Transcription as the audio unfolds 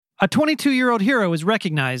A 22-year-old hero is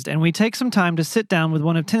recognized, and we take some time to sit down with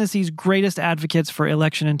one of Tennessee's greatest advocates for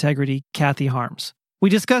election integrity, Kathy Harms.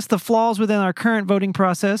 We discuss the flaws within our current voting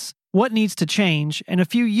process, what needs to change, and a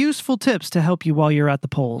few useful tips to help you while you're at the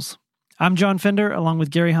polls. I'm John Fender, along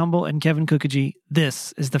with Gary Humble and Kevin Kookogee.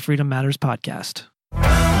 This is the Freedom Matters Podcast.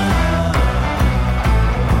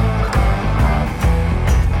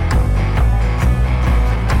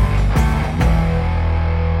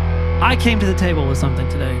 I came to the table with something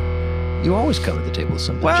today. You always come to the table with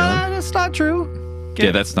something, Well, John. that's not true.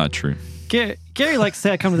 Yeah, that's not true. Gary likes to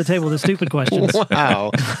say I come to the table with stupid questions.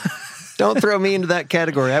 Wow. Don't throw me into that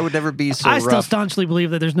category. I would never be so I rough. still staunchly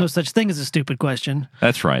believe that there's no such thing as a stupid question.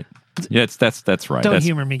 That's right. Yeah, that's right. Don't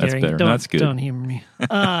humor me, that's Gary. Better. Don't, That's good. Don't humor me.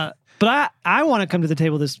 But I want to come to the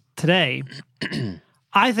table today.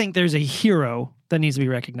 I think there's a hero that needs to be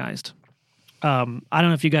recognized. I don't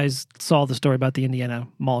know if you guys saw the story about the Indiana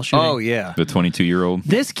mall shooting. Oh, yeah. The 22-year-old.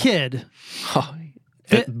 This kid.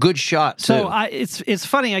 Good shot, too. So it's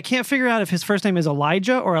funny. I can't figure out if his first name is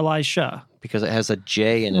Elijah or Elisha. Because it has a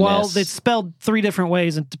J and an Well, S. it's spelled three different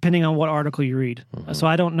ways, and depending on what article you read. So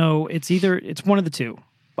I don't know. It's one of the two.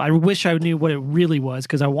 I wish I knew what it really was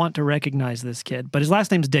because I want to recognize this kid. But his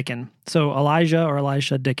last name's Dickin. So Elijah or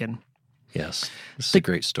Elisha Dickin. Yes. This is a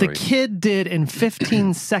great story. The kid did in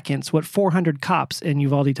 15 seconds what 400 cops in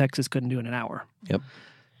Uvalde, Texas couldn't do in an hour. Yep.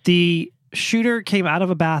 The shooter came out of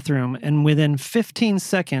a bathroom, and within 15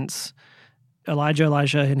 seconds,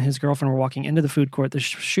 Elisha, and his girlfriend were walking into the food court. The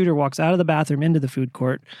shooter walks out of the bathroom into the food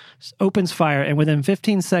court, opens fire, and within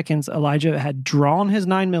 15 seconds, Elijah had drawn his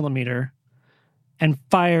 9mm and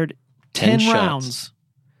fired 10 rounds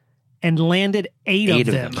and landed eight of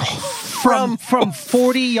them. From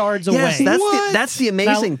 40 yards away. Yes, that's the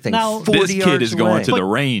amazing thing. Now, 40 this kid yards is going away. to the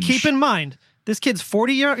range. Keep in mind, this kid's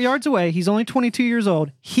 40 yards away. He's only 22 years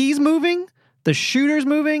old. He's moving, the shooter's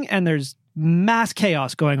moving, and there's mass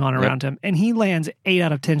chaos going on around him. And he lands 8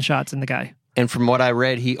 out of 10 shots in the guy. And from what I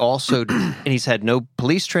read, he also, and he's had no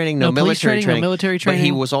police training, no police military training, no military training. but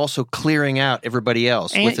he was also clearing out everybody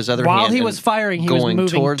else And with his other while hand. he was firing, he was going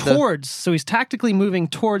moving toward so he's tactically moving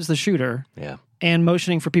towards the shooter Yeah. and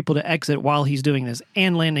motioning for people to exit while he's doing this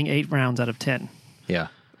and landing 8 rounds out of 10. Yeah.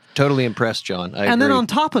 Totally impressed, John. I And then agree. on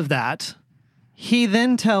top of that, he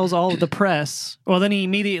then tells all of the press, well, then he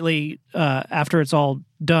immediately, after it's all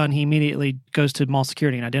done, he immediately goes to mall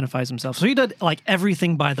security and identifies himself. So he did like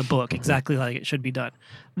everything by the book, exactly like it should be done.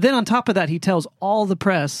 Then on top of that, he tells all the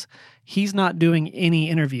press he's not doing any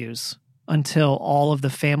interviews until all of the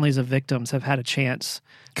families of victims have had a chance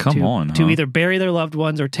to either bury their loved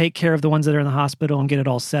ones or take care of the ones that are in the hospital and get it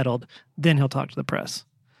all settled. Then he'll talk to the press.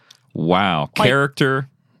 Wow. Like, character.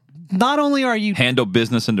 Not only are you Handle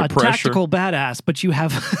business under a pressure. tactical badass, but you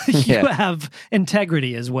have have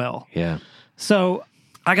integrity as well. Yeah. So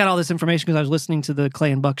I got all this information because I was listening to the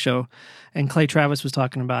Clay and Buck show, and Clay Travis was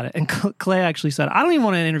talking about it. And Clay actually said, I don't even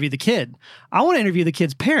want to interview the kid. I want to interview the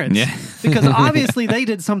kid's parents. Yeah. Because obviously they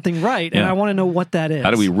did something right, and Yeah. I want to know what that is.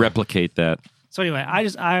 How do we replicate that? So anyway,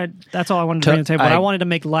 that's all I wanted to bring to the table. I wanted to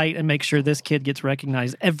make light and make sure this kid gets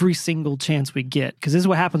recognized every single chance we get, because this is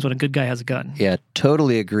what happens when a good guy has a gun. Yeah,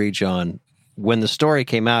 totally agree, John. When the story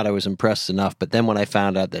came out, I was impressed enough, but then when I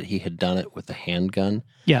found out that he had done it with a handgun,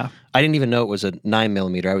 Yeah. I didn't even know it was a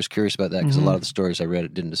 9mm. I was curious about that because a lot of the stories I read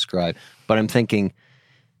it didn't describe. But I'm thinking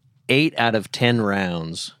 8 out of 10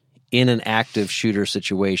 rounds in an active shooter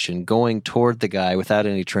situation going toward the guy without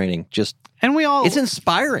any training, And we all... it's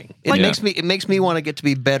inspiring. It makes me want to get to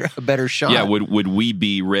be a better shot. Yeah, would we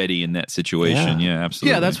be ready in that situation? Yeah,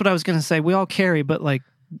 absolutely. Yeah, that's what I was going to say. We all carry, but like,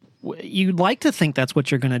 you'd like to think that's what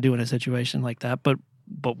you're going to do in a situation like that, but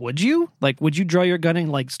would you? Like, would you draw your gun and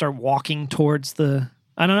like start walking towards the?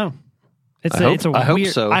 I don't know. I hope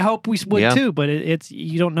so. I hope we would too, but it's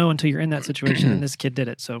you don't know until you're in that situation, and this kid did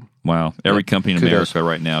it. So Wow. Every company in Kudos. America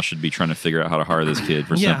right now should be trying to figure out how to hire this kid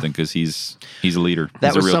for Yeah. something because he's a leader. That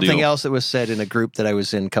He's a was real something deal. else that was said in a group that I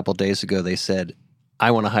was in a couple days ago. They said, I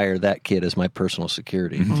want to hire that kid as my personal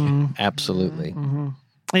security. Absolutely.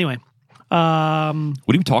 anyway, What are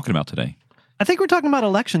you talking about today? I think we're talking about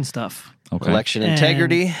election stuff. Okay. Election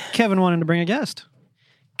integrity. And Kevin wanted to bring a guest.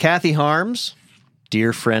 Kathy Harms,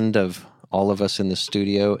 dear friend of all of us in the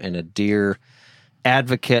studio and a dear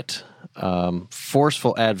advocate,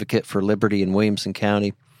 forceful advocate for liberty in Williamson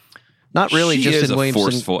County. Not really She just is in a Williamson.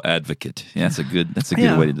 forceful advocate. Yeah, that's a good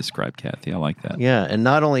Yeah. way to describe Kathy. I like that. Yeah, and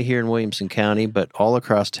not only here in Williamson County, but all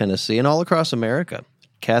across Tennessee and all across America.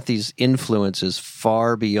 Kathy's influence is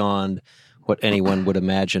far beyond what anyone would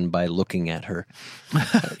imagine by looking at her.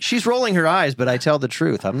 She's rolling her eyes, but I tell the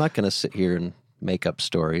truth. I'm not going to sit here and make up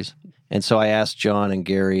stories. And so I asked John and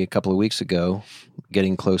Gary a couple of weeks ago,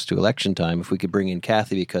 getting close to election time, if we could bring in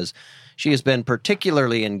Kathy, because she has been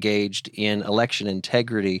particularly engaged in election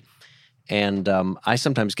integrity. And I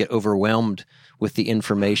sometimes get overwhelmed with the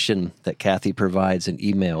information that Kathy provides in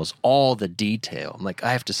emails, all the detail. I'm like,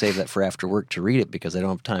 I have to save that for after work to read it because I don't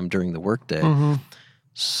have time during the workday.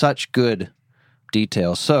 Such good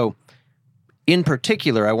detail. So, in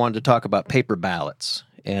particular, I wanted to talk about paper ballots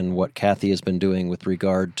and what Kathy has been doing with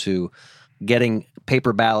regard to getting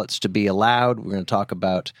paper ballots to be allowed. We're going to talk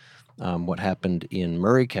about what happened in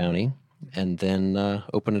Murray County and then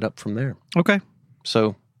open it up from there. Okay.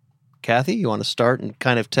 So, Kathy, you want to start and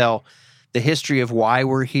kind of tell the history of why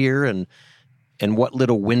we're here and what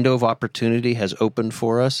little window of opportunity has opened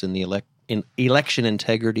for us in the election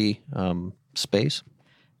integrity space?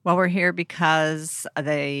 Well, we're here because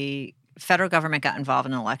the federal government got involved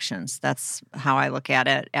in elections. That's how I look at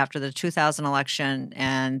it. After the 2000 election,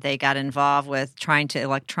 and they got involved with trying to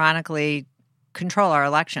electronically control our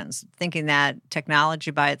elections, thinking that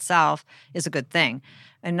technology by itself is a good thing.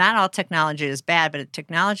 And not all technology is bad, but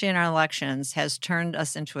technology in our elections has turned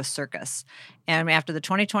us into a circus. And after the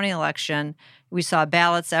 2020 election, we saw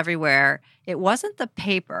ballots everywhere. It wasn't the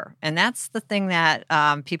paper. And that's the thing that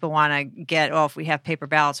people want to get, if we have paper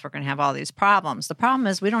ballots, we're going to have all these problems. The problem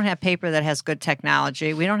is we don't have paper that has good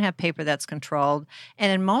technology. We don't have paper that's controlled.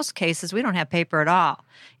 And in most cases, we don't have paper at all.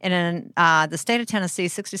 And in the state of Tennessee,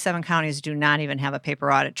 67 counties do not even have a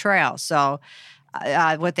paper audit trail. So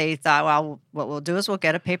what they thought, well, what we'll do is we'll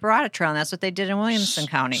get a paper audit trail, and that's what they did in Williamson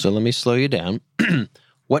County. So let me slow you down.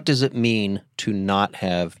 What does it mean to not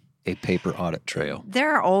have a paper audit trail?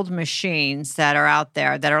 There are old machines that are out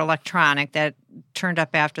there that are electronic that turned up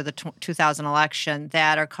after the 2000 election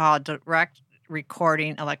that are called direct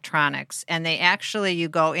recording electronics. And they actually, you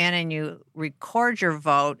go in and you record your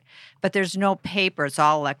vote, but there's no paper. It's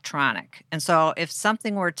all electronic. And so if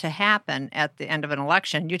something were to happen at the end of an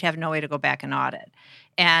election, you'd have no way to go back and audit.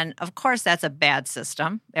 And of course, that's a bad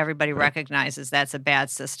system. Everybody recognizes that's a bad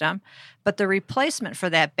system. But the replacement for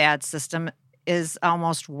that bad system is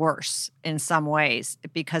almost worse in some ways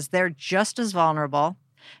because they're just as vulnerable,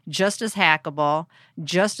 just as hackable,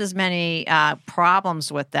 just as many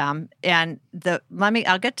problems with them. And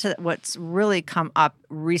I'll get to what's really come up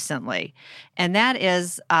recently, and that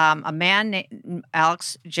is a man named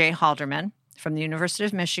Alex J. Halderman from the University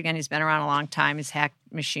of Michigan. He's been around a long time. He's hacked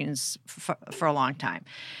machines for a long time.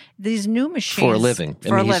 These new machines for a living.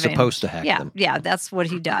 He's supposed to hack them. Yeah, that's what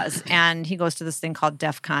he does. And he goes to this thing called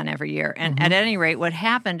DEF CON every year. And at any rate, what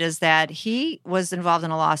happened is that he was involved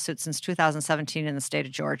in a lawsuit since 2017 in the state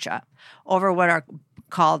of Georgia over what are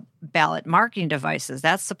called ballot marking devices.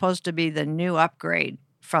 That's supposed to be the new upgrade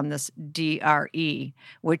from this DRE,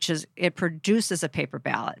 which is it produces a paper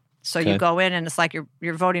ballot. So you go in and it's like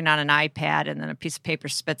you're voting on an iPad, and then a piece of paper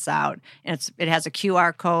spits out, and it has a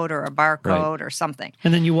QR code or a barcode or something.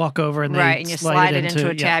 And then you walk over and and you slide it into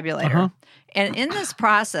a tabulator. And in this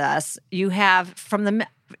process, you have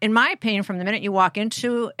in my opinion, from the minute you walk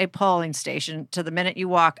into a polling station to the minute you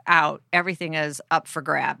walk out, everything is up for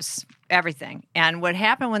grabs. Everything. And what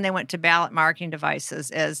happened when they went to ballot marking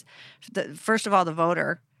devices is, first of all, the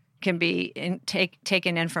voter can be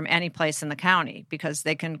taken in from any place in the county because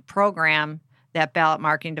they can program that ballot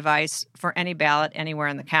marking device for any ballot anywhere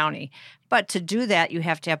in the county. But to do that, you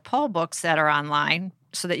have to have poll books that are online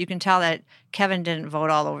so that you can tell that Kevin didn't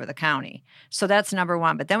vote all over the county. So that's number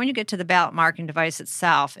one. But then when you get to the ballot marking device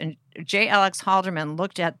itself, and J. Alex Halderman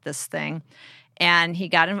looked at this thing, and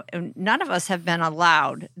none of us have been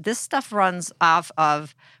allowed. This stuff runs off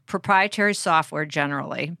of proprietary software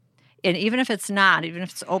generally. And even if it's not, even if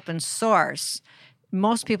it's open source,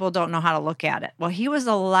 most people don't know how to look at it. Well, he was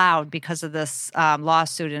allowed, because of this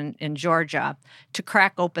lawsuit in Georgia, to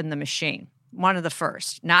crack open the machine. One of the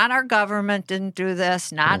first. Not our government didn't do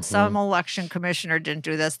this. Not some election commissioner didn't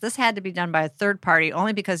do this. This had to be done by a third party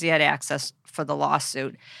only because he had access for the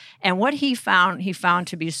lawsuit. And what he found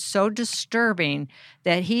to be so disturbing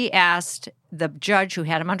that he asked the judge who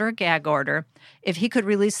had him under a gag order if he could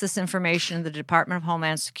release this information to the Department of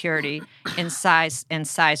Homeland Security in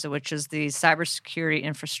CISA, which is the Cybersecurity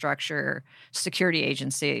Infrastructure Security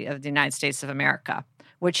Agency of the United States of America,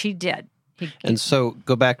 which he did. And so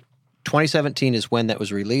go back. 2017 is when that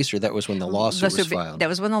was released, or that was when the lawsuit was filed? That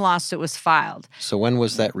was when the lawsuit was filed. So when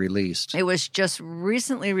was that released? It was just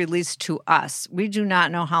recently released to us. We do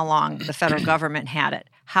not know how long the federal government had it.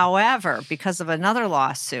 However, because of another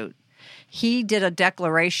lawsuit, he did a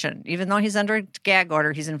declaration. Even though he's under a gag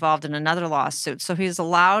order, he's involved in another lawsuit. So he's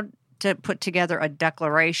allowed to put together a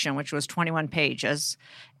declaration, which was 21 pages,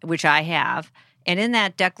 which I have. And in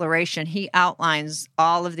that declaration, he outlines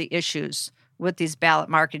all of the issues with these ballot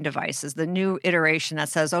marking devices, the new iteration that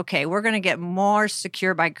says, okay, we're going to get more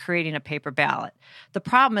secure by creating a paper ballot. The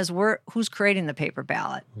problem is who's creating the paper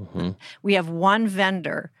ballot? We have one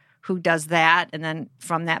vendor who does that, and then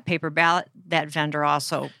from that paper ballot, that vendor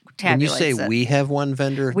also tabulates When you say it. we have one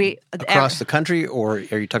vendor across the country, or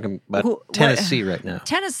are you talking about Tennessee right now?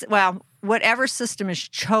 Tennessee, well, whatever system is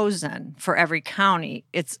chosen for every county,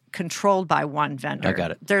 it's controlled by one vendor. I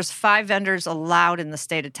got it. There's 5 vendors allowed in the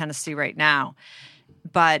state of Tennessee right now.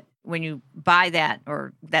 But when you buy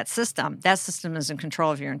that system is in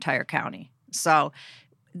control of your entire county. So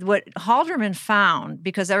what Halderman found,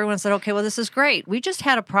 because everyone said, okay, well, this is great. We just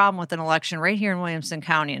had a problem with an election right here in Williamson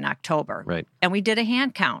County in October. Right. And we did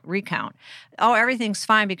a recount. Oh, everything's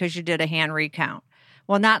fine because you did a hand recount.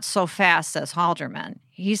 Well, not so fast, says Halderman.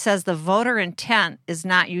 He says the voter intent is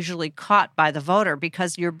not usually caught by the voter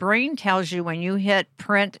because your brain tells you when you hit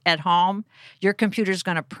print at home, your computer's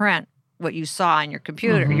going to print what you saw on your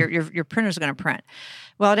computer. Your printer's going to print.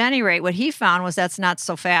 Well, at any rate, what he found was that's not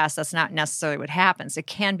so fast. That's not necessarily what happens. It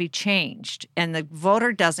can be changed, and the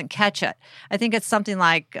voter doesn't catch it. I think it's something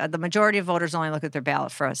like the majority of voters only look at their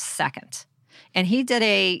ballot for a second. And he did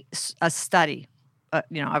a study.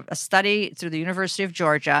 A study through the University of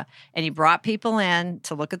Georgia, and he brought people in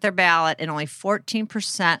to look at their ballot, and only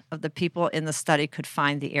 14% of the people in the study could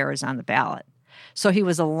find the errors on the ballot. So he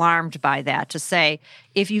was alarmed by that, to say,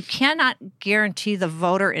 if you cannot guarantee the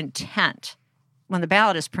voter intent when the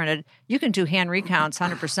ballot is printed, you can do hand recounts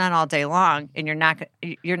 100% all day long, and you're not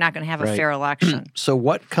going to have a fair election.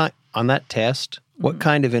 So on that test, what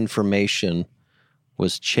kind of information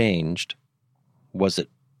was changed? Was it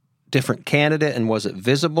different candidate, and was it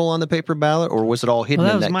visible on the paper ballot, or was it all hidden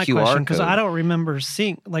in that QR code? That was my question, because I don't remember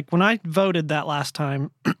seeing, like when I voted that last time,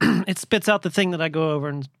 it spits out the thing that I go over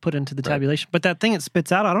and put into the tabulation. But that thing it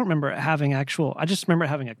spits out, I don't remember it having I just remember it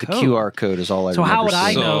having a code. The QR code is all I remember. So how would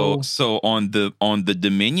I know? So on the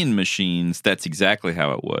Dominion machines, that's exactly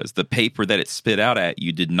how it was. The paper that it spit out at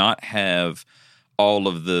you did not have all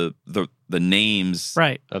of the names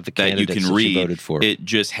of the that you candidates can read. You voted for. It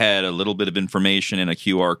just had a little bit of information and a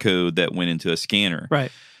QR code that went into a scanner.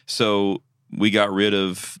 Right. So we got rid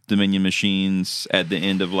of Dominion machines at the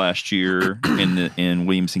end of last year in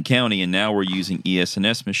Williamson County, and now we're using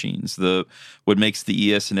ES&S machines. What makes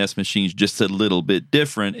the ES&S machines just a little bit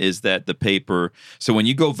different is that the paper. So when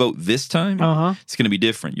you go vote this time, it's going to be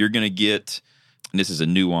different. You're going to get, and this is a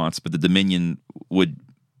nuance, but the Dominion would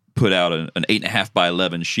put out an 8.5 by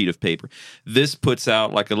 11 sheet of paper. This puts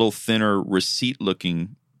out like a little thinner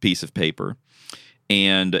receipt-looking piece of paper,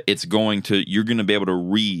 and you're going to be able to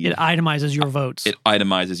read. It itemizes your votes. It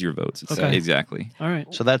itemizes your votes. Okay. Exactly. All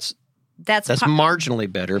right. So that's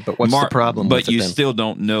marginally better, but what's the problem but with it you then? Still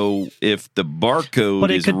don't know if the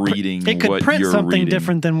barcode is reading it could what print you're something reading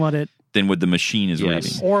different than what the machine is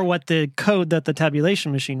reading. Or what the code that the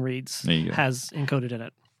tabulation machine reads There you go. has encoded in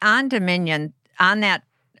it. On Dominion, on that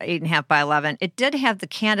 8.5 by 11, it did have the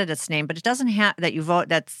candidate's name, but it doesn't have that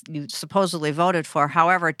you supposedly voted for.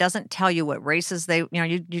 However, it doesn't tell you what races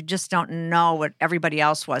you just don't know what everybody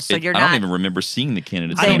else was. So I don't even remember seeing the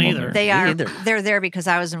candidate's I don't name either. on there. They're there because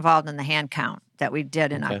I was involved in the hand count that we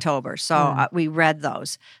did in October. So we read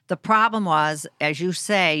those. The problem was, as you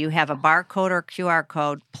say, you have a barcode or QR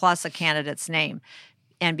code plus a candidate's name.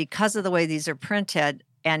 And because of the way these are printed,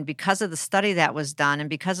 and because of the study that was done, and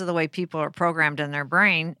because of the way people are programmed in their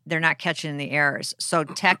brain, they're not catching the errors. So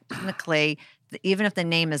technically, even if the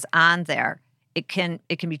name is on there, it can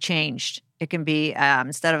be changed. It can be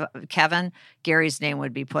instead of Kevin, Gary's name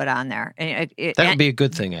would be put on there. And that would be a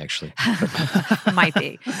good thing, actually. Might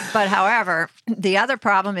be. But however, the other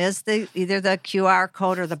problem is either the QR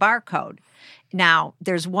code or the barcode. Now,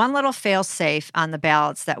 there's one little fail-safe on the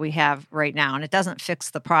ballots that we have right now, and it doesn't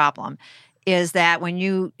fix the problem. Is that when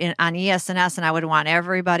on ES&S, and I would want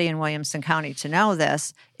everybody in Williamson County to know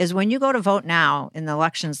this, is when you go to vote now in the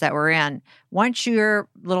elections that we're in, once your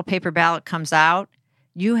little paper ballot comes out,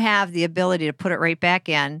 you have the ability to put it right back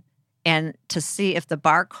in and to see if the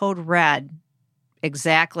barcode read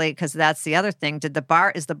exactly, because that's the other thing. Is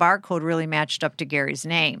the barcode really matched up to Gary's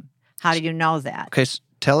name? How do you know that? Okay, so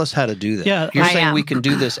tell us how to do that. Yeah, You're saying we can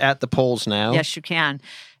do this at the polls now? Yes, you can.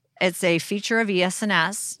 It's a feature of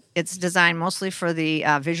ES&S. It's designed mostly for the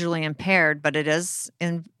visually impaired, but it is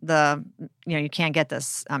in you can't get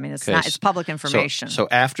this. I mean, it's public information. So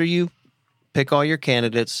after you pick all your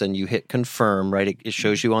candidates and you hit confirm, right? It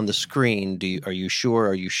shows you on the screen. Are you sure?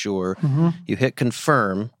 Are you sure? Mm-hmm. You hit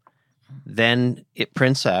confirm, then it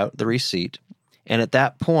prints out the receipt. And at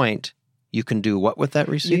that point, You can do what with that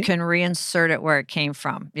receipt? You can reinsert it where it came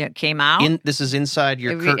from. It came out. This is inside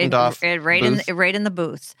your curtained off booth? Right in the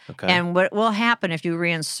booth. Okay. And what will happen if you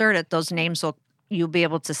reinsert it, those names you'll be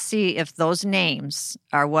able to see if those names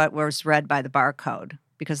are what was read by the barcode.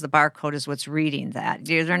 Because the barcode is what's reading that.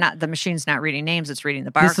 The machine's not reading names, it's reading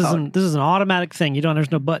the barcode. This is an automatic thing.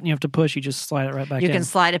 There's no button you have to push, you just slide it right back in. You can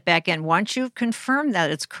slide it back in. Once you've confirmed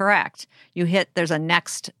that it's correct, there's a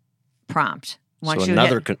next prompt. Once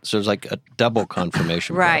so there's like a double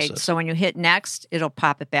confirmation right. process. So when you hit next, it'll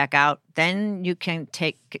pop it back out. Then you can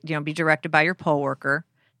be directed by your poll worker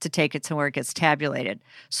to take it to where it gets tabulated.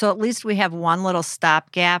 So at least we have one little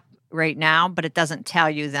stopgap right now, but it doesn't tell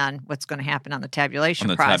you then what's going to happen on the tabulation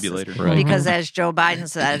process. Tabulator. Right. Because as Joe Biden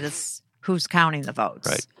said, it's who's counting the votes.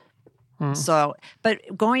 Right. So, but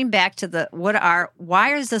going back to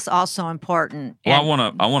why is this all so important? Well,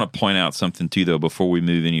 I want to point out something too, though, before we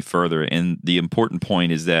move any further. And the important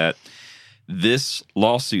point is that this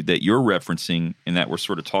lawsuit that you're referencing and that we're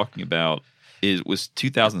sort of talking about was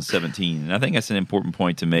 2017, and I think that's an important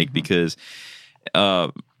point to make because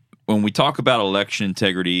when we talk about election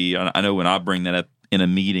integrity, I know when I bring that up in a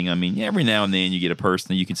meeting, I mean, every now and then you get a person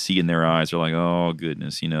that you can see in their eyes, they're like, oh,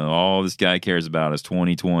 goodness, all this guy cares about is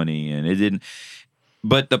 2020. And it didn't.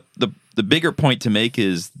 But the bigger point to make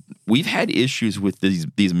is we've had issues with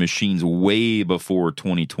these machines way before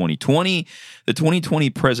 2020. The 2020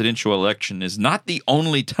 presidential election is not the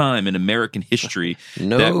only time in American history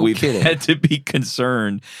that we've had to be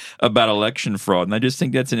concerned about election fraud. And I just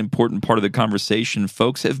think that's an important part of the conversation.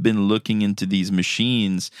 Folks have been looking into these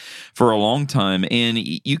machines for a long time. And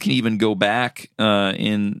you can even go back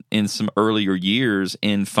in some earlier years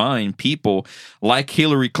and find people like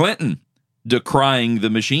Hillary Clinton decrying the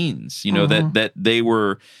machines, that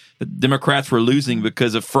the Democrats were losing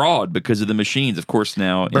because of fraud, because of the machines. Of course,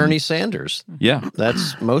 now Bernie Sanders. Yeah,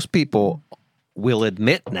 most people will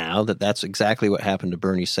admit now that that's exactly what happened to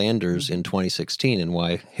Bernie Sanders in 2016 and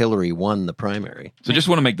why Hillary won the primary. So, just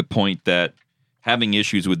want to make the point that having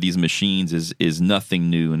issues with these machines is nothing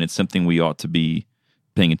new, and it's something we ought to be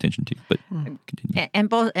paying attention to. But continue.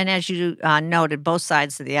 And as you noted, both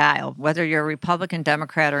sides of the aisle, whether you're a Republican,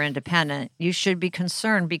 Democrat, or independent, you should be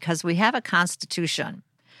concerned because we have a Constitution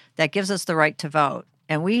that gives us the right to vote.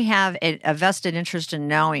 And we have a vested interest in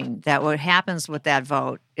knowing that what happens with that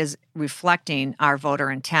vote is reflecting our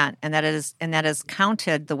voter intent, and that is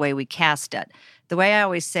counted the way we cast it. The way I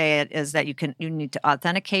always say it is that you need to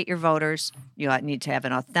authenticate your voters, you need to have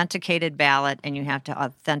an authenticated ballot, and you have to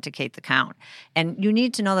authenticate the count. And you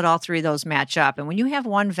need to know that all three of those match up. And when you have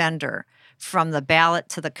one vendor from the ballot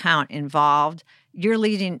to the count involved, you're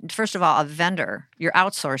leading, first of all, a vendor. You're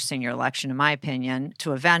outsourcing your election, in my opinion,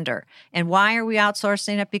 to a vendor. And why are we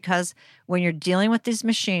outsourcing it? Because when you're dealing with these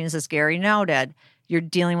machines, as Gary noted, you're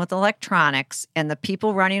dealing with electronics, and the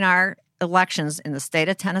people running our elections in the state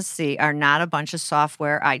of Tennessee are not a bunch of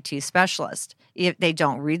software IT specialists. If they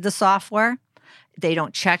don't read the software, they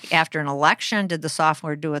don't check after an election, did the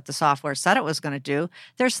software do what the software said it was going to do?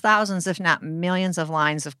 There's thousands, if not millions, of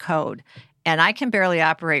lines of code. And I can barely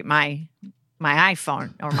operate my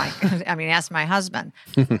iPhone or ask my husband.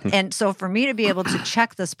 And so for me to be able to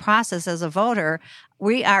check this process as a voter,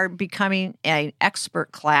 we are becoming an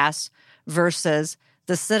expert class versus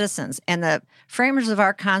the citizens. And the framers of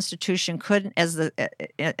our Constitution couldn't, as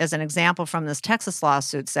an example from this Texas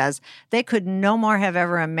lawsuit says, they could no more have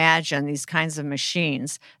ever imagined these kinds of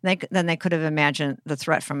machines than they could have imagined the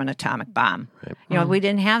threat from an atomic bomb. Right. We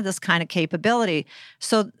didn't have this kind of capability.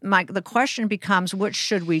 So the question becomes, what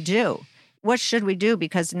should we do? What should we do?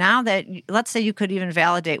 Because now that, let's say you could even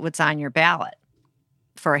validate what's on your ballot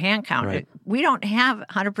for a hand count. Right. We don't have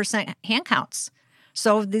 100% hand counts.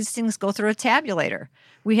 So these things go through a tabulator.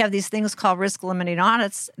 We have these things called risk-limiting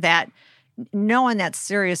audits that no one that's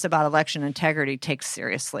serious about election integrity takes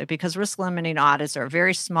seriously, because risk-limiting audits are a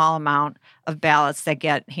very small amount of ballots that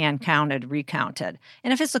get hand-counted, recounted.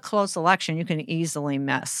 And if it's a close election, you can easily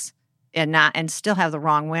miss and still have the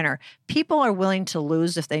wrong winner. People are willing to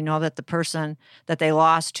lose if they know that the person that they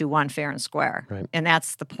lost to won fair and square. Right. And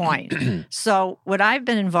that's the point. So what I've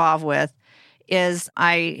been involved with is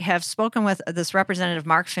I have spoken with this representative,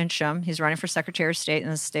 Mark Fincham. He's running for Secretary of State in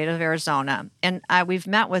the state of Arizona. And we've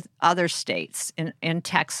met with other states in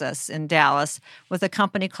Texas, in Dallas, with a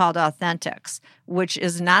company called Authentics, which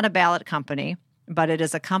is not a ballot company, but it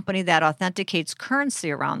is a company that authenticates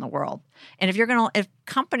currency around the world. And if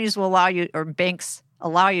companies will allow you, or banks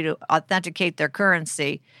allow you to authenticate their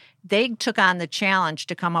currency, they took on the challenge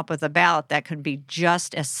to come up with a ballot that could be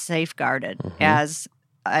just as safeguarded as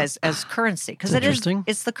currency, because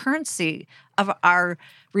it's the currency of our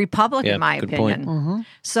republic, Yeah, in my good opinion. point.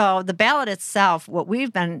 So the ballot itself, what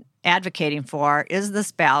we've been advocating for is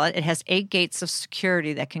this ballot. It has 8 gates of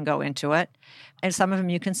security that can go into it. And some of them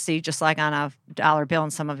you can see, just like on a dollar bill,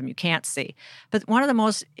 and some of them you can't see. But one of the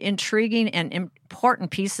most intriguing and important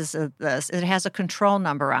pieces of this, it has a control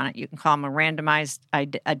number on it. You can call them a randomized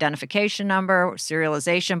identification number or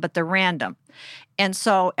serialization, but they're random. And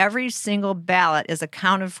so every single ballot is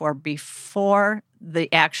accounted for before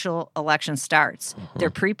the actual election starts. They're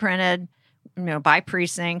pre-printed, by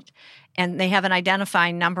precinct, and they have an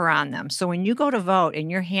identifying number on them. So when you go to vote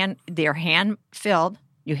and they're hand-filled,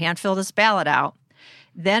 you hand-fill this ballot out.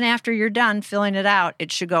 Then after you're done filling it out,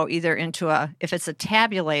 it should go either into if it's a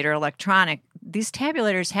tabulator, electronic, these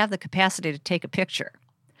tabulators have the capacity to take a picture.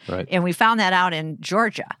 Right. And we found that out in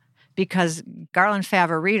Georgia because Garland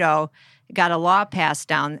Favorito got a law passed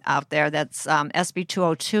down out there that's SB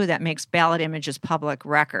 202 that makes ballot images public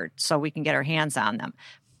record so we can get our hands on them.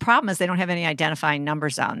 Problem is they don't have any identifying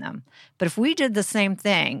numbers on them. But if we did the same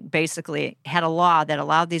thing, basically had a law that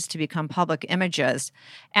allowed these to become public images,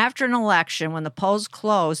 after an election, when the polls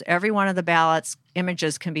close, every one of the ballots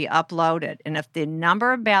images can be uploaded. And if the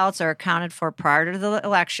number of ballots are accounted for prior to the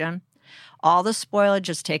election, all the spoilage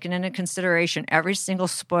is taken into consideration. Every single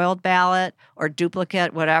spoiled ballot or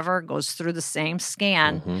duplicate, whatever, goes through the same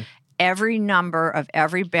scan. Every number of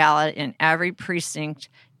every ballot in every precinct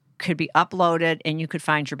could be uploaded and you could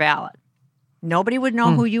find your ballot. Nobody would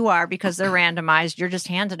know who you are because they're randomized. You're just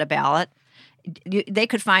handed a ballot. They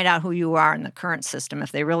could find out who you are in the current system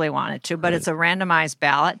if they really wanted to, but it's a randomized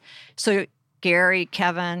ballot. So Gary,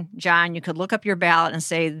 Kevin, John, you could look up your ballot and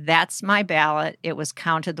say, that's my ballot. It was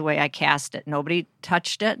counted the way I cast it. Nobody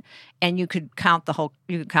touched it. And you could count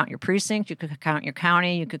you could count your precinct, you could count your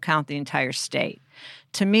county, you could count the entire state.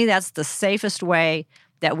 To me, that's the safest way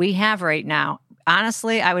that we have right now.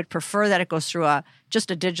 Honestly, I would prefer that it goes through just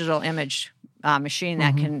a digital image machine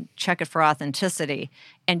that can check it for authenticity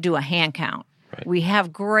and do a hand count. Right. We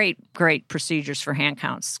have great procedures for hand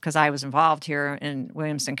counts because I was involved here in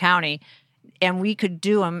Williamson County, and we could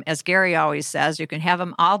do them, as Gary always says, you can have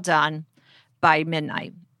them all done by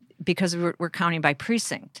midnight because we're counting by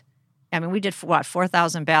precinct. I mean, we did,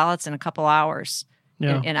 4,000 ballots in a couple hours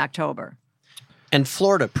in October. And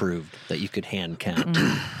Florida proved that you could hand count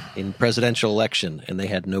in presidential election, and they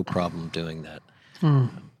had no problem doing that.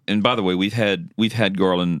 And by the way, we've had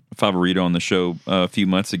Garland Favorito on the show a few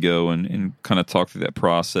months ago, and kind of talked through that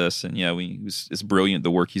process. And it's brilliant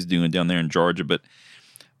the work he's doing down there in Georgia. But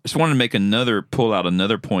I just wanted to pull out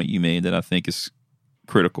another point you made that I think is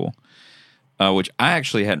critical, which I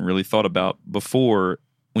actually hadn't really thought about before.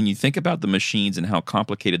 When you think about the machines and how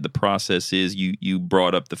complicated the process is, you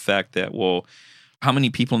brought up the fact that, how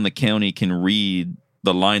many people in the county can read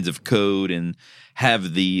the lines of code and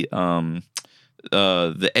have the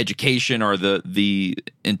education or the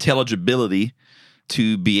intelligibility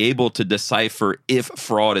to be able to decipher if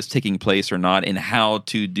fraud is taking place or not and how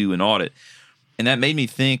to do an audit. And that made me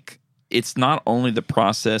think it's not only the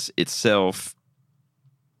process itself,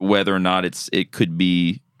 whether or not it could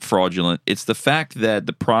be fraudulent. It's the fact that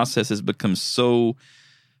the process has become so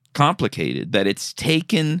complicated that it's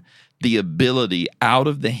taken the ability out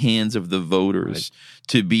of the hands of the voters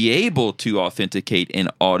to be able to authenticate and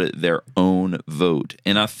audit their own vote.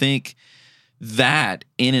 And I think that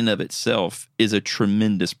in and of itself is a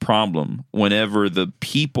tremendous problem whenever the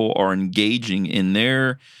people are engaging in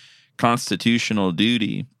their constitutional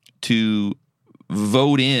duty to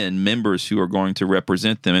vote in members who are going to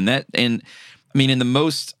represent them. In the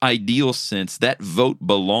most ideal sense, that vote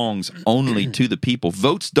belongs only to the people.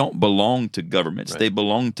 Votes don't belong to governments. Right. They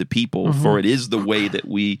belong to people, for it is the way that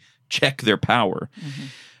we check their power.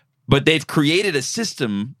 But they've created a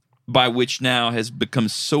system by which now has become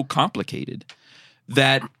so complicated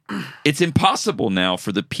that it's impossible now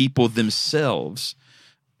for the people themselves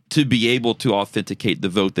to be able to authenticate the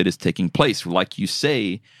vote that is taking place. Like you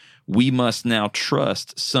say, we must now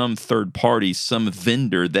trust some third party, some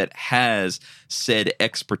vendor that has said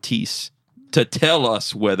expertise to tell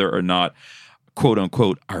us whether or not, quote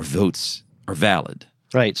unquote, our votes are valid.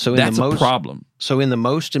 Right. So that's a problem. So in the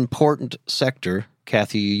most important sector,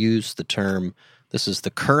 Kathy, you use the term, this is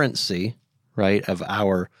the currency, right, of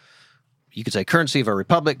our, you could say currency of our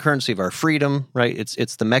republic, currency of our freedom, right?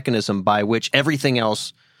 It's the mechanism by which everything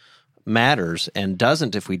else matters and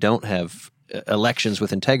doesn't if we don't have elections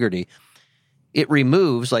with integrity. It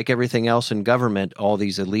removes, like everything else in government, all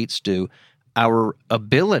these elites do, our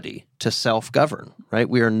ability to self-govern, right?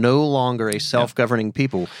 We are no longer a self-governing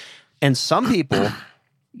people. And some people,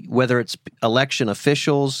 whether it's election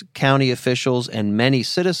officials, county officials, and many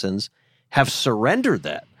citizens, have surrendered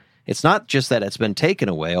that. It's not just that it's been taken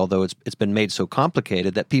away, although it's been made so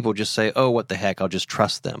complicated that people just say, oh, what the heck, I'll just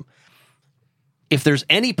trust them. If there's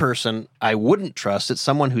any person I wouldn't trust, it's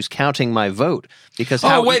someone who's counting my vote. Because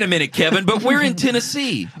wait a minute, Kevin, but we're in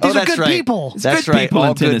Tennessee. These are good people. That's good right. people All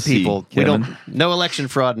in good Tennessee, people. Kevin. No election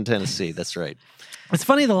fraud in Tennessee. That's right. It's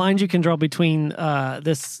funny the lines you can draw between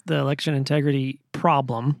the election integrity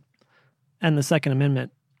problem and the Second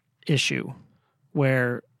Amendment issue,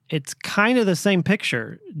 where it's kind of the same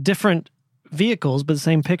picture, different vehicles, but the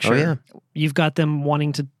same picture. Oh, yeah. You've got them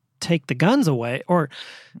wanting to take the guns away, or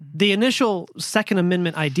the initial Second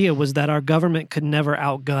Amendment idea was that our government could never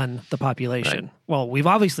outgun the population. Right. Well, we've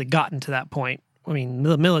obviously gotten to that point. I mean,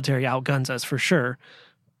 the military outguns us for sure,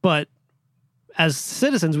 but as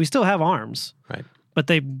citizens, we still have arms. Right. But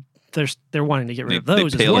they're wanting to get rid of those they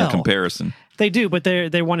as pale well. in comparison. They do, but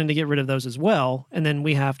they're wanting to get rid of those as well. And then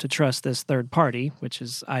we have to trust this third party, which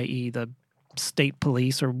is i.e. the state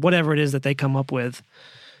police or whatever it is that they come up with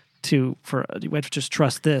we have to just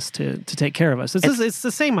trust this to take care of us. It's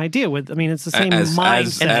the same idea it's the same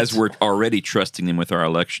mindset. As we're already trusting them with our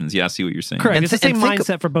elections. Yeah, I see what you're saying. Correct. And It's the same think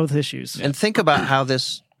mindset for both issues. And think about how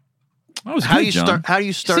this That was how good, you John.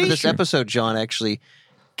 started this Sure. episode, John, actually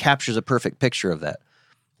captures a perfect picture of that.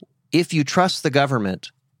 If you trust the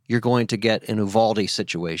government, you're going to get an Uvalde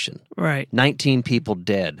situation. Right. 19 people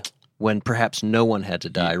dead when perhaps no one had to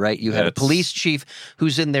die, right? You had a police chief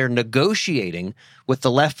who's in there negotiating with the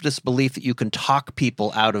leftist belief that you can talk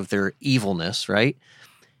people out of their evilness, right?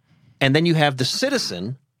 And then you have the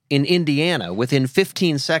citizen in Indiana within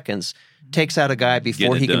 15 seconds takes out a guy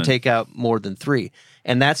before he can take out more than 3.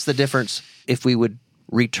 And that's the difference if we would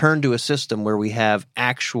return to a system where we have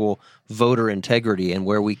actual voter integrity and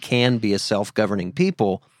where we can be a self-governing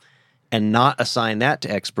people and not assign that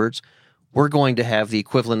to experts. We're going to have the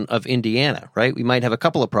equivalent of Indiana, right? We might have a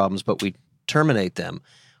couple of problems, but we terminate them.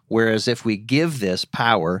 Whereas if we give this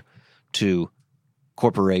power to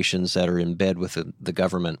corporations that are in bed with the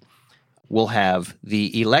government, we'll have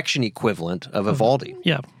the election equivalent of Uvalde.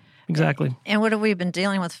 Yeah, exactly. And what have we been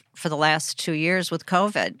dealing with for the last 2 years with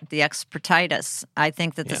COVID? The expertitis. I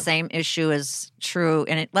think that the same issue is true.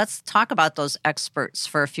 And let's talk about those experts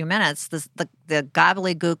for a few minutes. The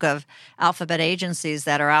gobbledygook of alphabet agencies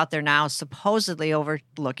that are out there now supposedly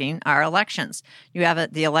overlooking our elections. You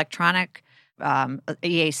have the electronic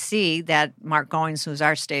EAC that Mark Goings, who's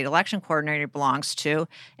our state election coordinator, belongs to.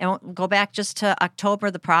 And we'll go back just to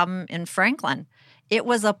October, the problem in Franklin. It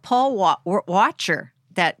was a poll watcher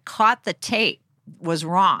that caught the tape was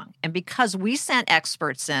wrong. And because we sent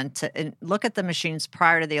experts in to look at the machines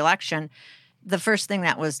prior to the election, the first thing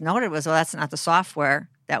that was noted was, well, that's not the software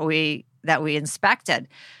that we inspected.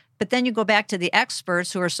 But then you go back to the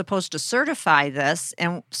experts who are supposed to certify this.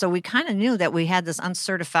 And so we kind of knew that we had this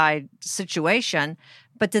uncertified situation.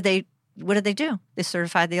 But what did they do? They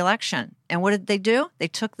certified the election. And what did they do? They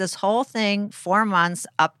took this whole thing 4 months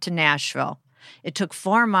up to Nashville. It took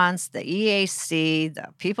 4 months, the EAC, the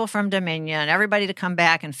people from Dominion, everybody to come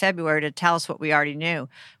back in February to tell us what we already knew.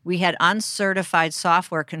 We had uncertified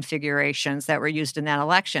software configurations that were used in that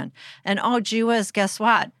election. And oh, gee whiz, guess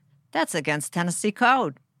what? That's against Tennessee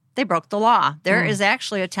code. They broke the law. There is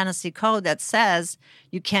actually a Tennessee code that says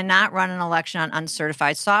you cannot run an election on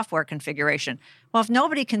uncertified software configuration. Well, if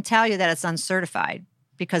nobody can tell you that it's uncertified,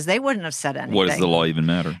 because they wouldn't have said anything. What does the law even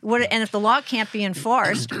matter? And if the law can't be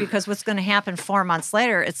enforced, because what's going to happen 4 months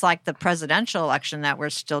later, it's like the presidential election that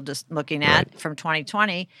we're still just looking at from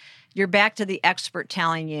 2020. You're back to the expert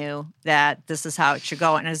telling you that this is how it should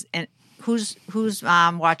go. And who's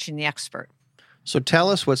watching the expert? So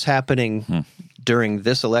tell us what's happening during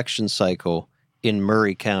this election cycle in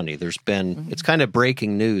Murray County. There's been, it's kind of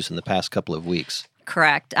breaking news in the past couple of weeks.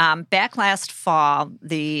 Correct. Back last fall,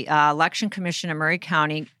 the Election Commission in Murray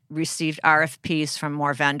County received RFPs from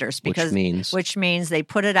more vendors which means they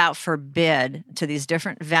put it out for bid to these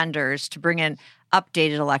different vendors to bring in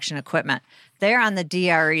updated election equipment. They're on the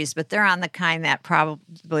DREs, but they're on the kind that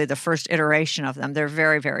probably the first iteration of them. They're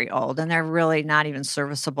very, very old, and they're really not even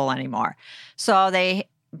serviceable anymore. So they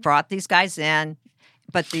brought these guys in.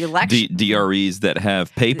 But the election DREs that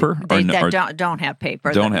have paper don't have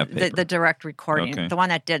paper. Don't have paper. The direct recording, the one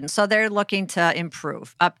that didn't. So they're looking to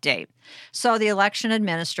improve, update. So the election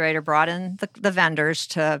administrator brought in the vendors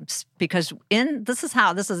because this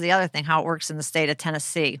is the other thing, how it works in the state of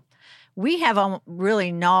Tennessee. We have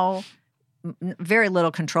really very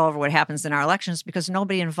little control over what happens in our elections because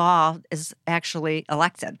nobody involved is actually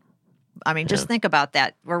elected. I mean, just think about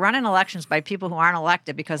that. We're running elections by people who aren't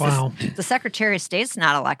elected because the Secretary of State's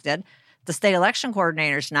not elected. The state election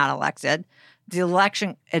coordinator's not elected. The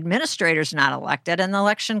election administrator's not elected, and the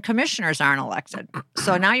election commissioners aren't elected.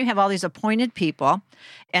 So now you have all these appointed people,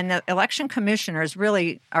 and the election commissioners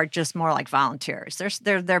really are just more like volunteers.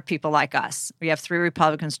 They're people like us. We have 3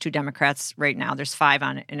 Republicans, 2 Democrats right now. There's 5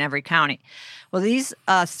 in every county. Well, these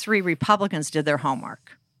 3 Republicans did their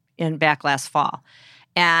homework back last fall.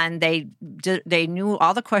 And they knew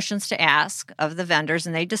all the questions to ask of the vendors,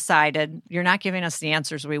 and they decided, you're not giving us the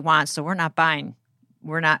answers we want, so we're not buying.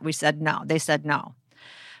 We said no. They said no.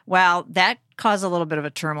 Well, that caused a little bit of a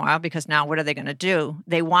turmoil because now what are they going to do?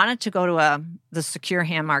 They wanted to go to the secure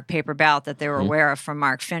hand-marked paper ballot that they were aware of from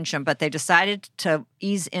Mark Fincham, but they decided to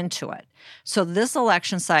ease into it. So this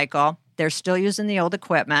election cycle, they're still using the old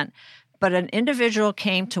equipment, but an individual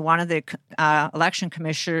came to one of the election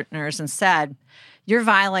commissioners and said, you're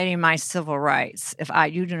violating my civil rights if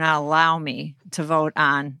you do not allow me to vote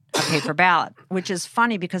on a paper ballot, which is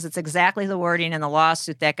funny because it's exactly the wording in the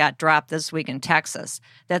lawsuit that got dropped this week in Texas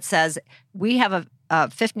that says we have a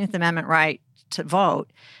 15th Amendment right to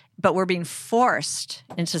vote, but we're being forced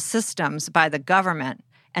into systems by the government,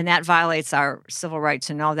 and that violates our civil right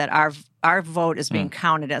to know that our vote is being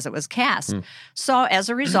counted as it was cast. So as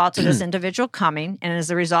a result of this individual coming, and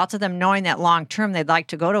as a result of them knowing that long-term they'd like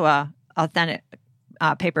to go to a authentic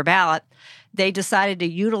paper ballot, they decided to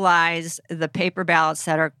utilize the paper ballots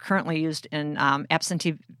that are currently used in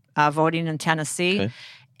absentee voting in Tennessee. Okay.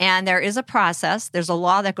 And there is a process. There's a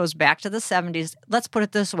law that goes back to the 70s. Let's put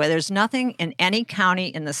it this way. There's nothing in any county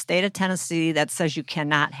in the state of Tennessee that says you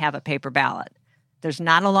cannot have a paper ballot. There's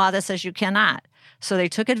not a law that says you cannot. So they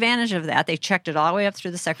took advantage of that. They checked it all the way up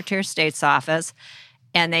through the Secretary of State's office,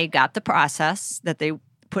 and they got the process that they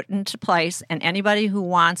put into place, and anybody who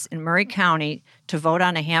wants in Murray County to vote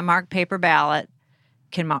on a hand-marked paper ballot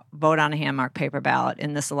can vote on a hand-marked paper ballot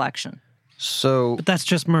in this election. So, But that's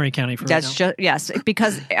just Murray County for That's right just yes,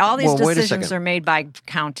 because all these Well, wait a decisions second. are made by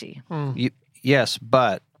county. yes,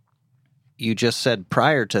 but you just said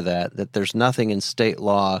prior to that there's nothing in state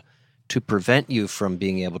law to prevent you from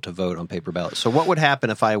being able to vote on paper ballots. So what would happen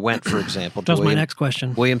if I went, for example, That was to my next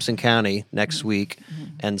question. Williamson County next week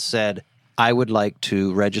and said, I would like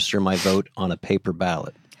to register my vote on a paper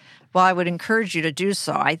ballot? Well, I would encourage you to do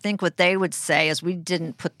so. I think what they would say is we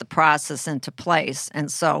didn't put the process into place, and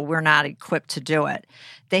so we're not equipped to do it.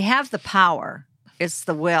 They have the power. It's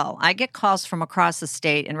the will. I get calls from across the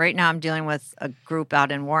state, and right now I'm dealing with a group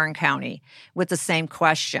out in Warren County with the same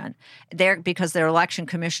question. Because their election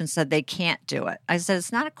commission said they can't do it. I said,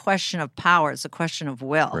 it's not a question of power. It's a question of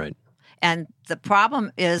will. Right. And the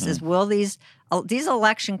problem is will these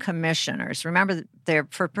election commissioners, remember they're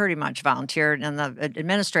pretty much volunteered, and the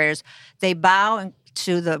administrators, they bow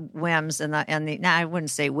to the whims and the now I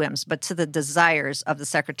wouldn't say whims, but to the desires of the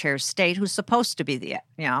Secretary of State, who's supposed to be the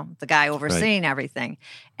guy overseeing everything.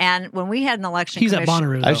 And when we had an election, He's at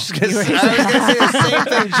Bonnaroo. I was just going to say the same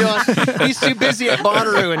thing, John. He's too busy at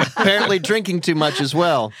Bonnaroo and apparently drinking too much as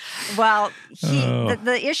well. Well,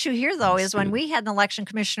 the issue here, though, is when we had an election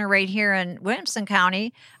commissioner right here in Williamson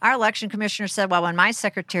County, our election commissioner said, well, when my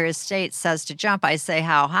Secretary of State says to jump, I say,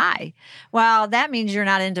 how high? Well, that means you're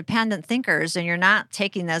not independent thinkers, and you're not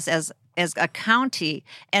taking this as a county.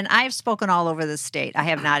 And I've spoken all over the state. I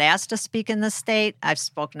have not asked to speak in the state. I've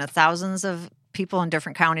spoken to thousands of people in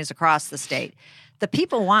different counties across the state. The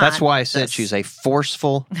people want That's why I said this. she's a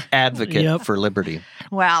forceful advocate for liberty.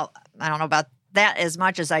 Well, I don't know about that as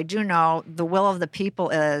much as I do know the will of the people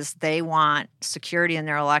is they want security in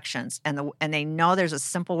their elections, and they know there's a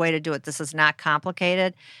simple way to do it. This is not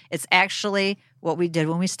complicated. It's actually what we did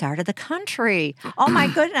when we started the country. Oh my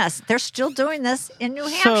goodness, they're still doing this in New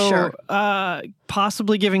Hampshire. So,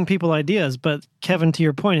 possibly giving people ideas, but Kevin, to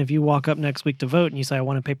your point, if you walk up next week to vote and you say, I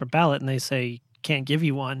want a paper ballot, and they say, can't give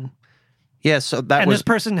you one, Yeah, so that and was this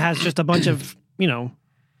person has just a bunch of,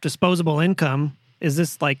 disposable income, is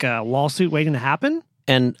this like a lawsuit waiting to happen?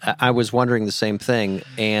 And I was wondering the same thing.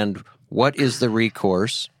 And what is the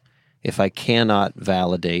recourse if I cannot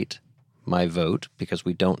validate my vote because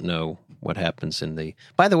we don't know what happens in the...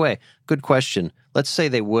 By the way, good question. Let's say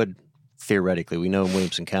they would, theoretically. We know in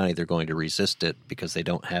Williamson County they're going to resist it because they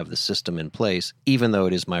don't have the system in place, even though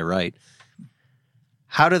it is my right.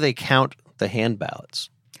 How do they count the hand ballots?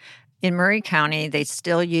 In Murray County, they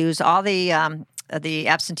still use all the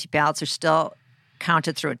absentee ballots are still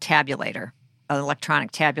counted through a tabulator, an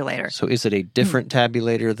electronic tabulator. So is it a different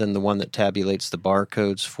tabulator than the one that tabulates the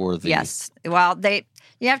barcodes for the... Yes. Well,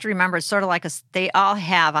 you have to remember, it's sort of like they all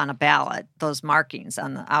have on a ballot those markings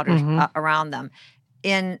on the outer around them.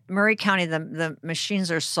 In Murray County, the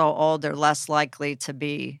machines are so old, they're less likely to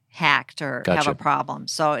be hacked or have a problem.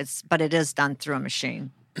 So but it is done through a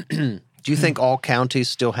machine. Do you think all counties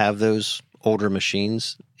still have those older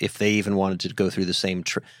machines if they even wanted to go through the same,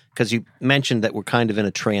 because you mentioned that we're kind of in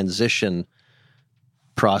a transition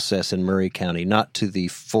process in Murray County, not to the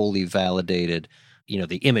fully validated,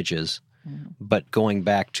 the images, but going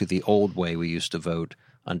back to the old way we used to vote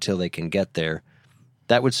until they can get there.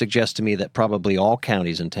 That would suggest to me that probably all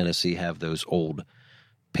counties in Tennessee have those old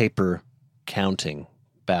paper counting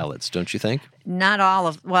ballots, don't you think? Not all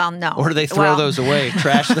of, no. Or do they throw those away,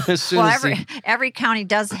 trash them as soon as every county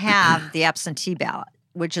does have the absentee ballot,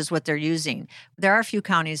 which is what they're using. There are a few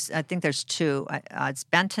counties, I think there's two. It's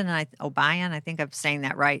Benton and Obion, I think I'm saying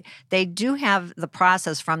that right. They do have the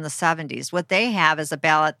process from the 70s. What they have is a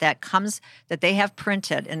ballot that they have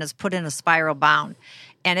printed and is put in a spiral bound.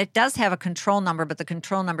 And it does have a control number, but the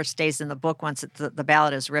control number stays in the book once the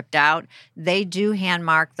ballot is ripped out. They do hand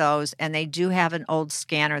mark those, and they do have an old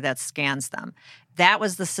scanner that scans them. That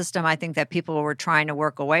was the system I think that people were trying to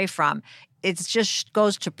work away from. It just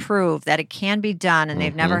goes to prove that it can be done, and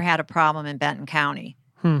they've never had a problem in Benton County.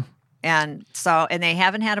 And they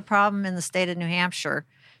haven't had a problem in the state of New Hampshire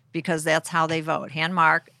because that's how they vote. Hand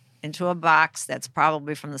mark into a box that's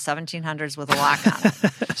probably from the 1700s with a lock on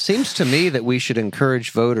it. Seems to me that we should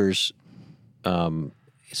encourage voters,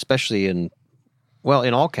 especially in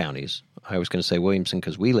all counties. I was going to say Williamson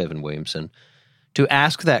because we live in Williamson, to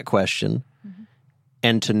ask that question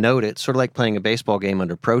and to note it, sort of like playing a baseball game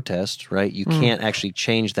under protest, right? You can't actually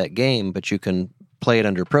change that game, but you can play it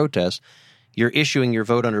under protest. You're issuing your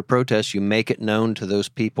vote under protest. You make it known to those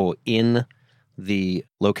people in the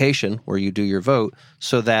location where you do your vote,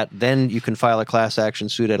 so that then you can file a class action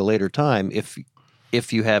suit at a later time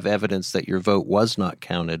if you have evidence that your vote was not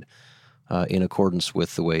counted in accordance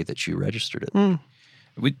with the way that you registered it.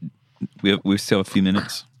 We still have a few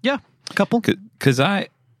minutes. Yeah, a couple. Because I'm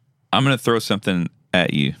going to throw something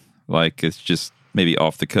at you, like it's just maybe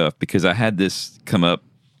off the cuff, because I had this come up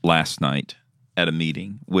last night at a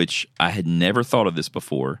meeting, which I had never thought of this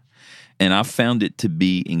before. And I found it to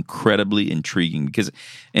be incredibly intriguing because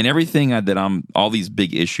in everything all these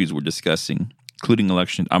big issues we're discussing, including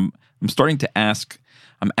election, I'm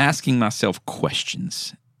asking myself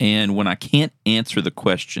questions. And when I can't answer the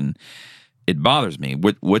question, it bothers me.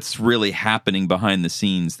 What's really happening behind the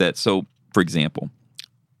scenes so, for example,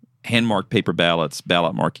 hand-marked paper ballots,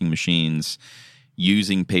 ballot marking machines,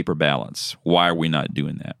 using paper ballots. Why are we not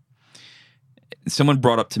doing that? Someone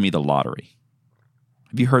brought up to me the lottery.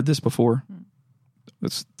 Have you heard this before?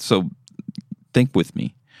 So think with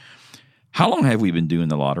me. How long have we been doing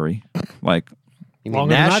the lottery? Like, you mean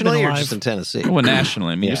nationally or just in Tennessee? Well,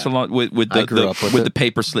 nationally. I mean, just a lot with the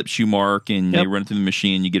paper slips you mark and you run through the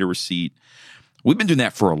machine, you get a receipt. We've been doing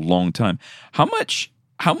that for a long time. How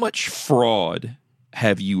much fraud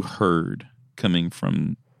have you heard coming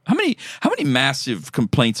from? How many massive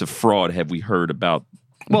complaints of fraud have we heard about?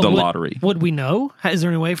 The lottery. Would we know? Is there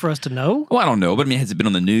any way for us to know? Well, I don't know, but I mean, has it been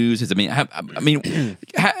on the news?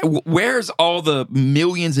 Where's all the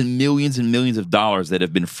millions and millions and millions of dollars that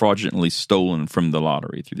have been fraudulently stolen from the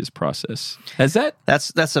lottery through this process? Has that?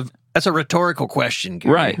 That's a rhetorical question,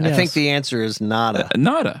 Gary. Right? I think the answer is nada.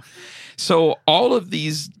 Nada. So all of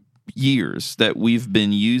these years that we've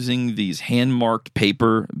been using these hand-marked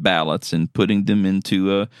paper ballots and putting them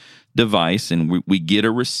into a device, and we get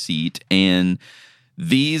a receipt, and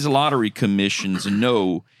these lottery commissions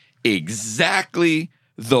know exactly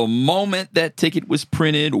the moment that ticket was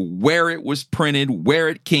printed, where it was printed, where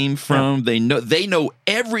it came from. Yeah. They know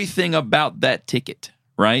everything about that ticket,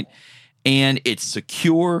 right? And it's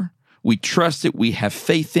secure. We trust it. We have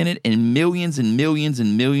faith in it. And millions and millions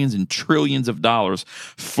and millions and trillions of dollars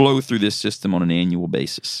flow through this system on an annual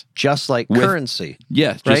basis. Just like currency.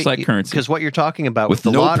 Yes, right? Just like currency. Because what you're talking about with the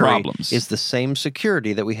no lottery problems. Is the same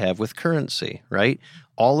security that we have with currency, right?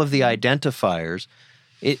 All of the identifiers.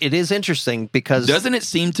 It is interesting because... Doesn't it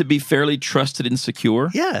seem to be fairly trusted and secure?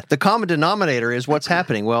 Yeah. The common denominator is what's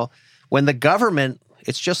happening. Well, when the government...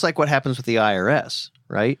 It's just like what happens with the IRS,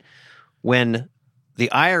 right? When the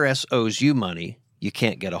IRS owes you money, you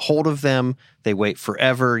can't get a hold of them. They wait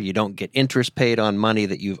forever. You don't get interest paid on money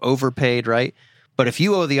that you've overpaid, right? But if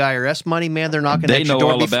you owe the IRS money, man, they're knocking at your door. They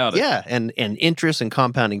know all about it. Yeah, and interest and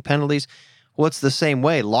compounding penalties. Well, it's the same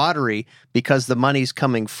way. Lottery, because the money's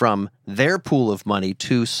coming from their pool of money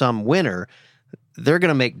to some winner, they're going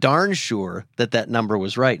to make darn sure that number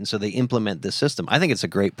was right, and so they implement this system. I think it's a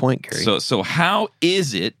great point, Gary. So how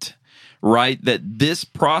is it, right, that this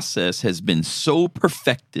process has been so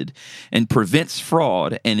perfected and prevents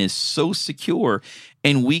fraud and is so secure,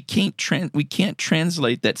 and we can't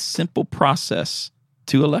translate that simple process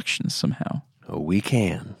to elections somehow? Oh, we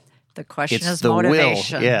can. The question It's is the will,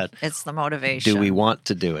 motivation. yeah. It's the motivation. Do we want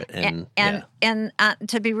to do it? And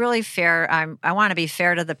to be really fair, I want to be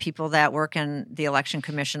fair to the people that work in the election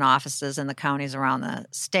commission offices in the counties around the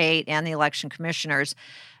state and the election commissioners.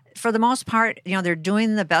 For the most part, they're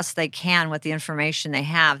doing the best they can with the information they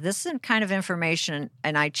have. This is kind of information,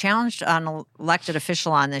 and I challenged an elected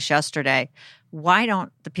official on this yesterday. Why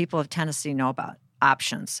don't the people of Tennessee know about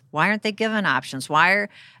options? Why aren't they given options? Why are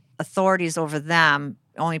authorities over them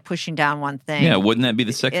only pushing down one thing? Yeah, wouldn't that be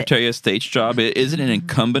the Secretary of State's job? Isn't it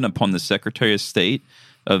incumbent upon the Secretary of State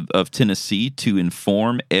of Tennessee to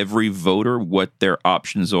inform every voter what their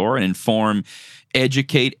options are and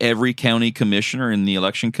educate every county commissioner in the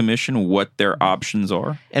election commission what their options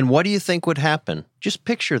are? And what do you think would happen? Just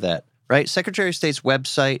picture that, right? Secretary of State's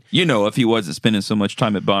website. If he wasn't spending so much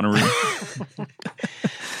time at Bonnaroo.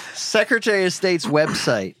 Secretary of State's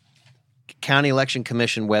website, County Election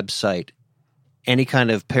Commission website, any kind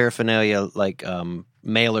of paraphernalia like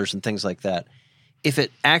mailers and things like that. If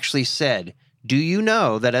it actually said, do you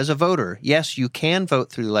know that as a voter, yes, you can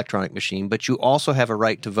vote through the electronic machine, but you also have a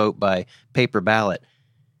right to vote by paper ballot?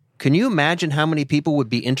 Can you imagine how many people would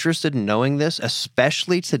be interested in knowing this,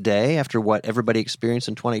 especially today after what everybody experienced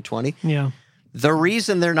in 2020? Yeah. The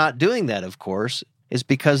reason they're not doing that, of course, is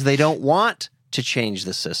because they don't want to change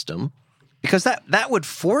the system, because that would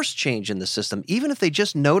force change in the system, even if they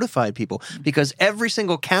just notified people, because every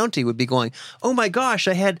single county would be going, oh my gosh,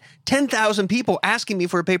 I had 10,000 people asking me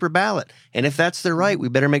for a paper ballot. And if that's their right, we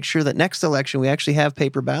better make sure that next election we actually have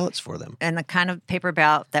paper ballots for them. And the kind of paper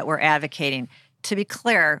ballot that we're advocating. To be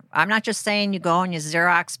clear, I'm not just saying you go and you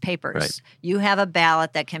Xerox papers. Right. You have a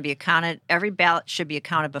ballot that can be accounted. Every ballot should be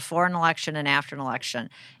accounted before an election and after an election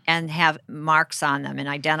and have marks on them and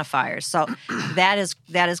identifiers. So that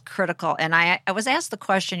is critical. And I was asked the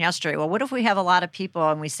question yesterday, well, what if we have a lot of people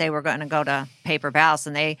and we say we're going to go to paper ballots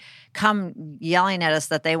and they come yelling at us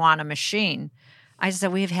that they want a machine? I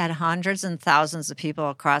said, we've had hundreds and thousands of people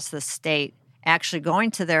across the state actually going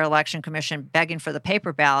to their election commission begging for the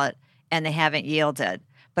paper ballot, and they haven't yielded.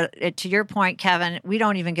 But to your point, Kevin, we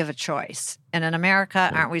don't even give a choice. And in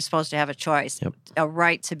America, aren't we supposed to have a choice? Yep. A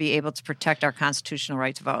right to be able to protect our constitutional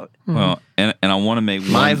right to vote. Well, and I want to make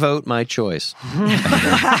My vote, my choice.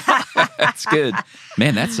 That's good.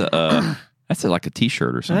 Man, that's like a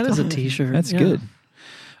T-shirt or something. That is a T-shirt. That's yeah. good.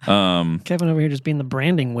 Kevin over here just being the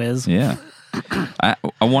branding whiz. Yeah. I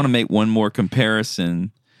want to make one more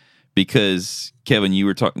comparison because Kevin, you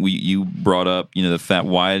were talking. You brought up, the fact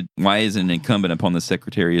why isn't it incumbent upon the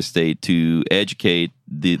Secretary of State to educate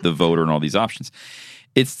the voter and all these options?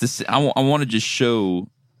 It's this. I want to just show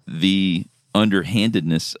the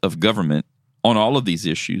underhandedness of government on all of these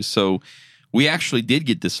issues. So we actually did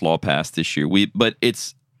get this law passed this year. But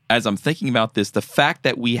it's, as I'm thinking about this, the fact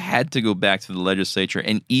that we had to go back to the legislature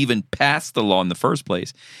and even pass the law in the first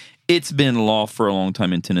place. It's been law for a long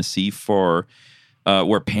time in Tennessee for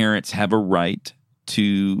where parents have a right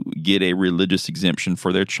to get a religious exemption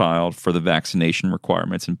for their child for the vaccination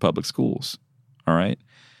requirements in public schools. All right.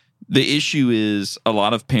 The issue is a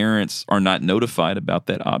lot of parents are not notified about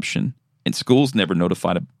that option, and schools never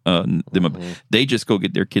notified them. They just go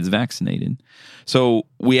get their kids vaccinated. So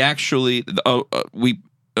we actually a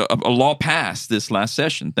law passed this last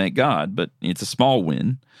session, thank God, but it's a small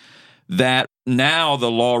win, that now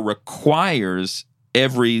the law requires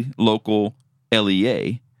every local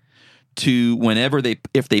LEA to, whenever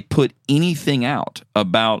if they put anything out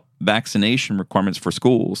about vaccination requirements for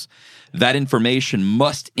schools, that information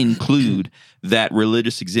must include that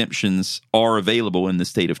religious exemptions are available in the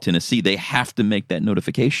state of Tennessee. They have to make that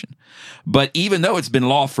notification. But even though it's been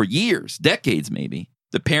law for years, decades maybe,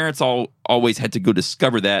 the parents always had to go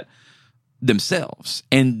discover that themselves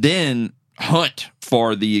and then hunt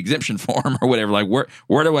for the exemption form or whatever. Like,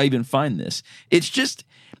 where do I even find this?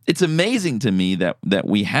 It's amazing to me that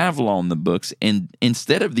we have law in the books, and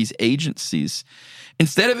instead of these agencies,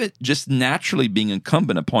 instead of it just naturally being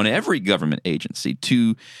incumbent upon every government agency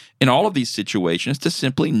to, in all of these situations, to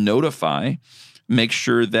simply notify, make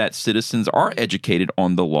sure that citizens are educated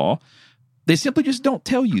on the law, they simply just don't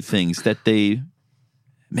tell you things that they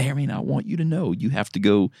may or may not want you to know. You have to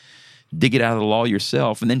go dig it out of the law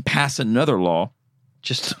yourself and then pass another law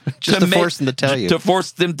just to force them to tell you. To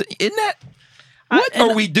force them to, isn't that? What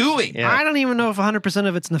are we doing? Yeah. I don't even know if 100%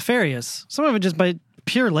 of it's nefarious. Some of it just by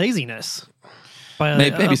pure laziness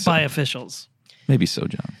by officials. Maybe so,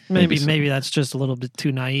 John. Maybe that's just a little bit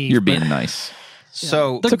too naive. You're being nice.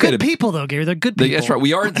 So they're good people, though, Gary. They're good people. That's right.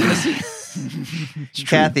 We are in Tennessee.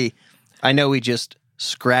 Kathy, I know we just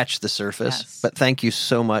scratched the surface, but thank you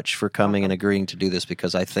so much for coming and agreeing to do this,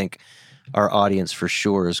 because I think our audience for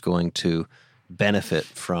sure is going to benefit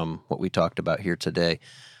from what we talked about here today.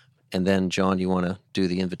 And then, John, you want to do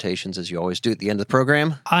the invitations as you always do at the end of the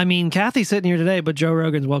program? I mean, Kathy's sitting here today, but Joe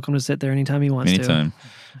Rogan's welcome to sit there anytime he wants Anytime. to.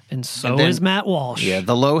 And so is Matt Walsh. Yeah,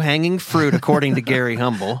 the low-hanging fruit, according to Gary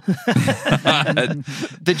Humble.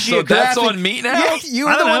 The So that's on me now? Yeah, you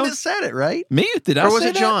were the one that said it, right? Me? Did I Or was say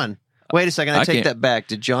it that? John? Wait a second, I take can't- that back.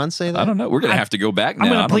 Did John say that? I don't know. We're going to have to go back now. I'm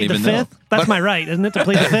going I to don't plead the even know. fifth. That's my right, isn't it, to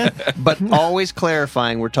plead the fifth? But always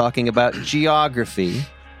clarifying, we're talking about geography,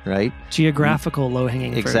 right? Geographical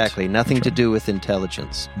low-hanging fruit. Exactly. Nothing to do with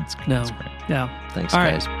intelligence. No. That's great. Yeah. Thanks, All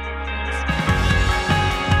right. guys.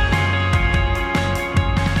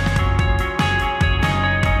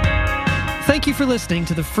 Thank you for listening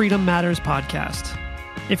to the Freedom Matters podcast.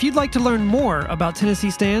 If you'd like to learn more about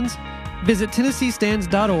Tennessee Stands, visit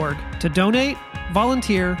TennesseeStands.org to donate,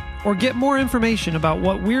 volunteer, or get more information about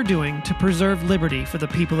what we're doing to preserve liberty for the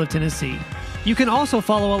people of Tennessee. You can also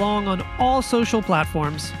follow along on all social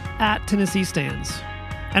platforms at Tennessee Stands.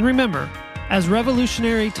 And remember, as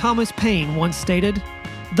revolutionary Thomas Paine once stated,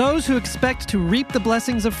 those who expect to reap the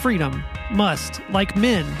blessings of freedom must, like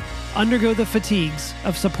men, undergo the fatigues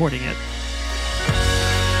of supporting it.